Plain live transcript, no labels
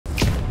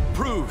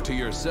Prove to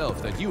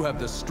yourself that you have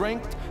the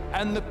strength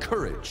and the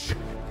courage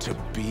to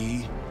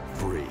be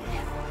free.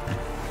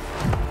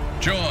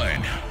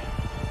 Join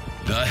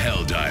the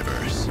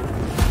Helldivers.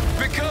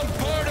 Become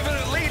part of an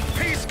elite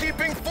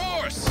peacekeeping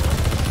force.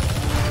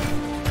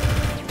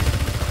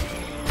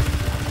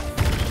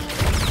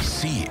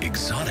 See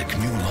exotic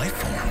new life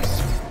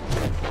forms.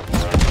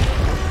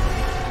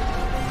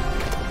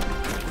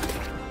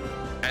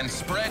 And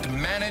spread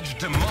managed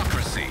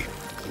democracy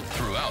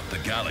throughout the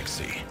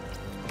galaxy.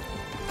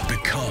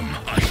 Become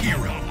a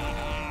hero.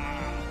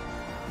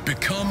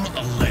 Become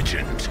a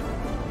legend.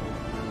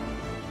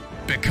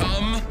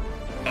 Become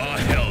a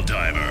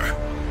Helldiver.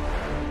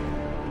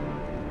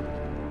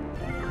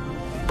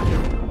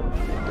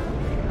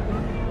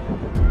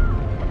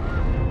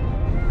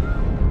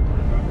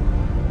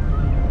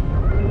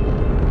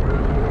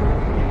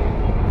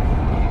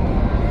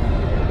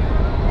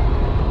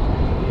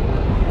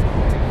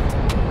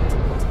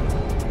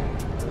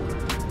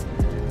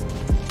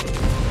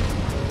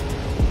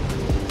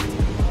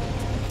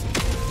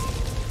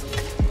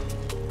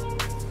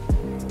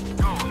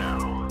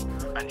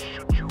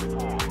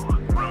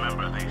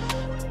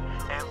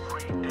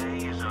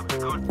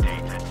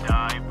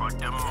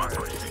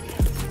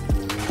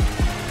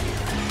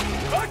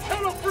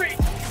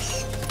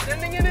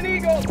 Sending in an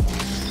eagle!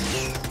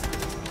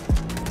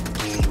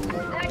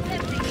 Back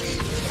up.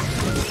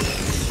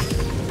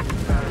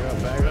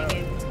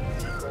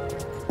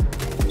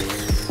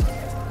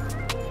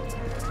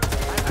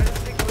 I didn't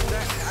think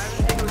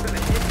it was gonna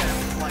hit them,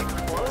 like,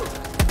 close.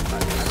 I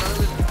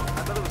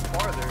thought it was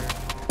farther.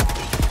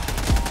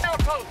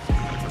 Outpost!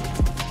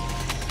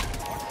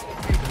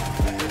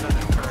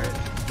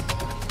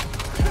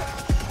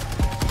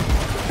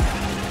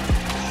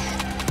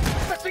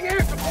 Pressing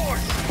air support!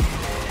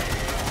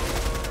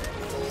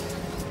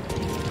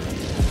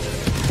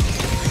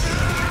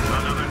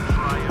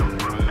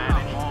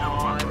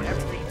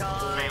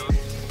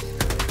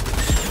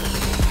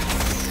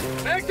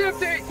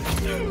 Empty!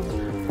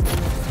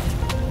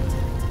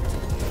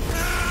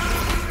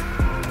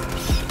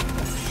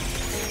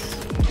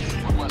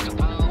 Request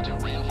approved.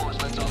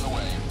 Reinforcements on the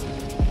way.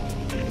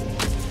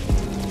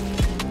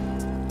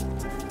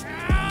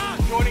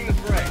 Joining the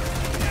fray.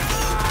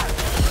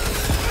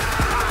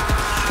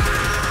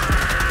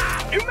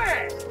 New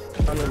man!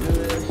 I'm gonna do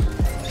this.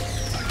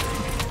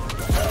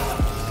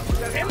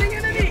 Sending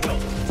in an eagle!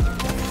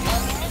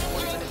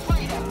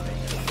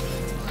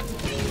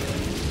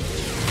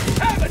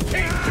 Have a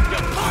taste of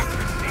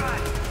democracy!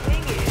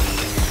 Dang it!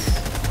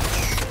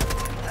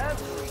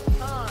 Every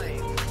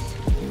time.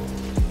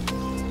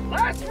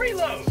 Last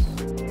reload!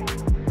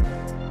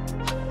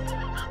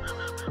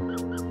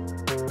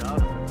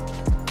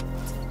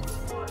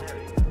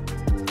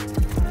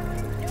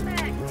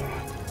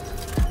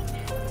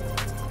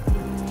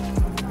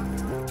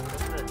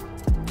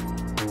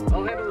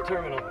 I'll handle the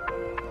terminal.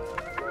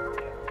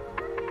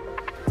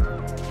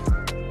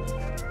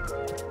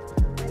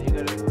 You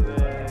gotta move it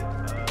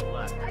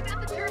left. I got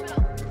the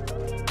terminal.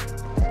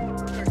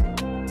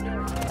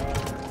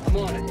 I'm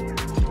on it.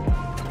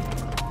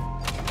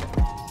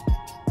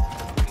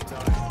 Keep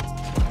going.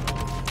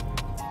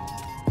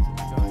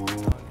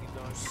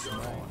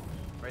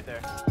 Right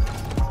there.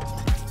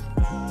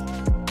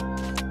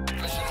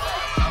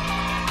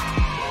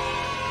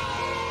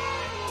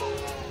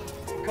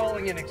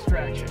 Calling in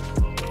extraction.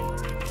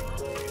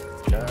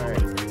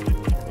 Alright,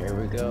 here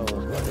we go. It's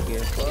about to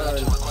get fun.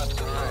 Request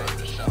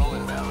confirmed. Shuttle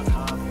inbound.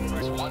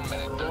 It's 1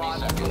 minute 30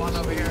 seconds. Come on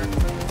over here.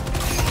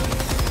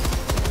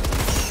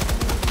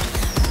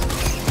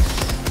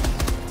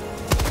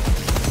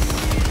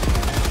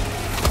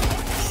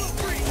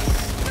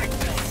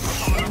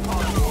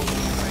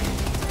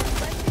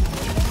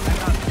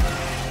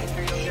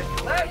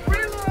 Last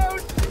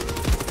reload!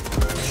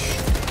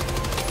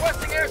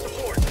 Requesting air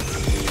support.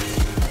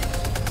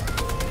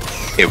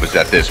 It was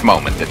at this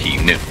moment that he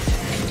knew.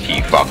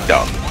 He fucked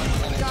up.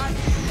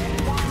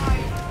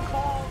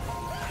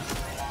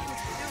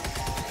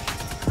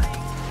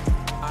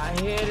 I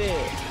hit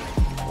it.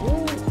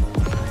 Woo.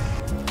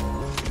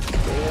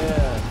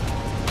 Yeah.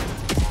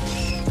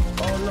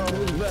 Oh no,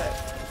 who's back?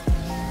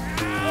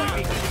 Are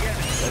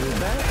we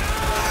back?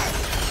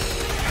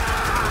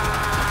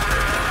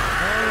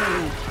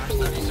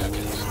 30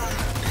 seconds.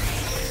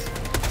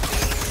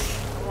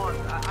 Come on,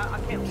 I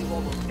can't leave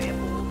all those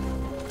samples.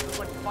 There's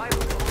like 5 of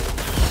them.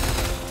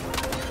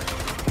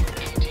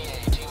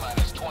 ETA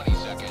T-minus 20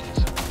 seconds.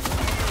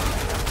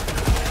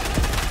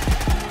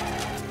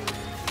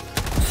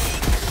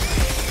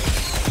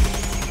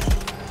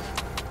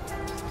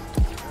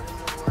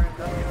 Oh my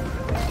god.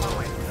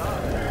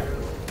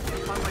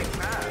 It's on my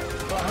pad.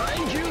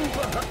 Behind you!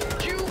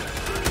 Behind you!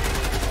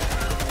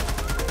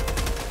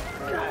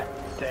 God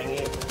dang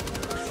it.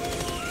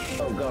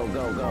 Go.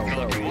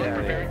 Pelican 1 Yeah,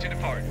 preparing to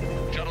depart.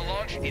 Shuttle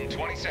launch in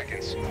 20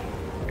 seconds.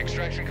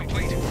 Extraction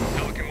complete.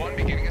 Pelican 1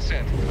 beginning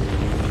ascent.